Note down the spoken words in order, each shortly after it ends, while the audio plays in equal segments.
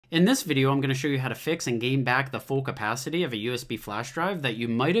In this video, I'm going to show you how to fix and gain back the full capacity of a USB flash drive that you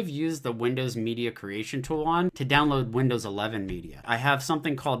might have used the Windows Media Creation tool on to download Windows 11 media. I have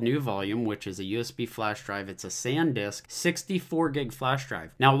something called New Volume, which is a USB flash drive. It's a SanDisk 64 gig flash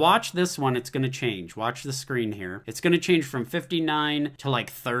drive. Now watch this one, it's going to change. Watch the screen here. It's going to change from 59 to like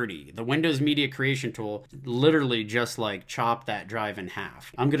 30. The Windows Media Creation tool literally just like chopped that drive in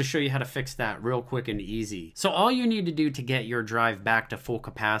half. I'm going to show you how to fix that real quick and easy. So all you need to do to get your drive back to full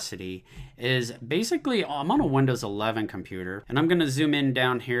capacity is basically, I'm on a Windows 11 computer and I'm going to zoom in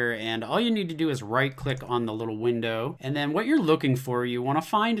down here, and all you need to do is right click on the little window, and then what you're looking for, you want to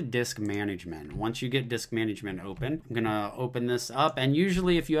find disk management. Once you get disk management open, I'm going to open this up, and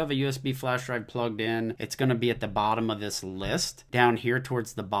usually if you have a USB flash drive plugged in, it's going to be at the bottom of this list down here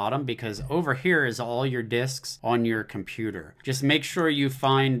towards the bottom, because over here is all your disks on your computer. Just make sure you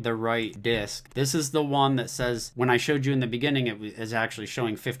find the right disk. This is the one that says, when I showed you in the beginning, it is actually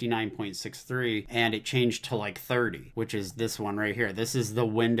showing 59.63 and it changed to like 30, which is this one right here. This is the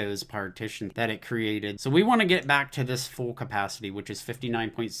Windows partition that it created. So we want to get back to this full capacity, which is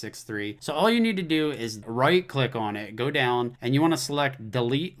 59.63. So all you need to do is right click on it, go down, and you want to select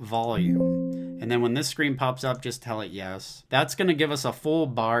delete volume. And then when this screen pops up, just tell it yes. That's going to give us a full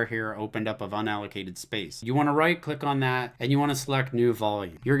bar here opened up of unallocated space. You want to right click on that and you want to select new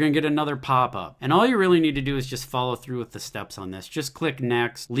volume. You're going to get another pop-up. And all you really need to do is just follow through with the steps on this. Just click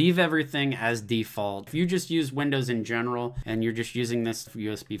next, leave everything as default. If you just use Windows in general and you're just using this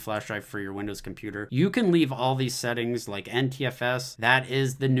USB flash drive for your Windows computer, you can leave all these settings like NTFS. That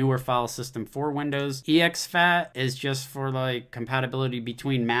is the newer file system for Windows. exFAT is just for like compatibility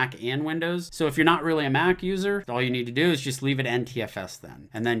between Mac and Windows. So if you're not really a Mac user, all you need to do is just leave it NTFS then.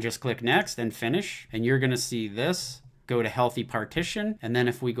 And then just click next and finish. And you're going to see this. Go to healthy partition, and then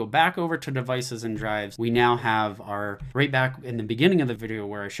if we go back over to devices and drives, we now have our, right back in the beginning of the video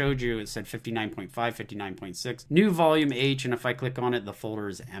where I showed you, it said 59.5, 59.6, new volume H, and if I click on it, the folder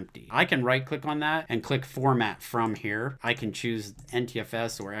is empty. I can right click on that and click format from here. I can choose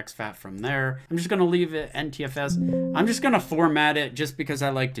NTFS or exFAT from there. I'm just going to leave it NTFS. I'm just going to format it just because I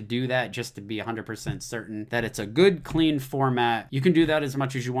like to do that, just to be 100% certain that it's a good clean format. You can do that as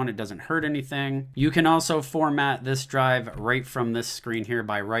much as you want. It doesn't hurt anything. You can also format this drive right from this screen here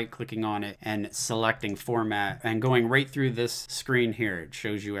by right clicking on it and selecting format and going right through this screen here. It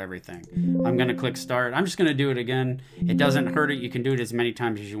shows you everything. I'm going to click start. I'm just going to do it again. It doesn't hurt it. You can do it as many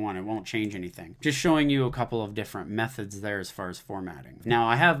times as you want. It won't change anything. Just showing you a couple of different methods there as far as formatting. Now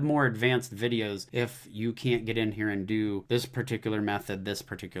I have more advanced videos if you can't get in here and do this particular method this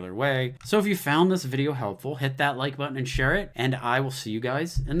particular way. So if you found this video helpful, hit that like button and share it, and I will see you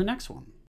guys in the next one.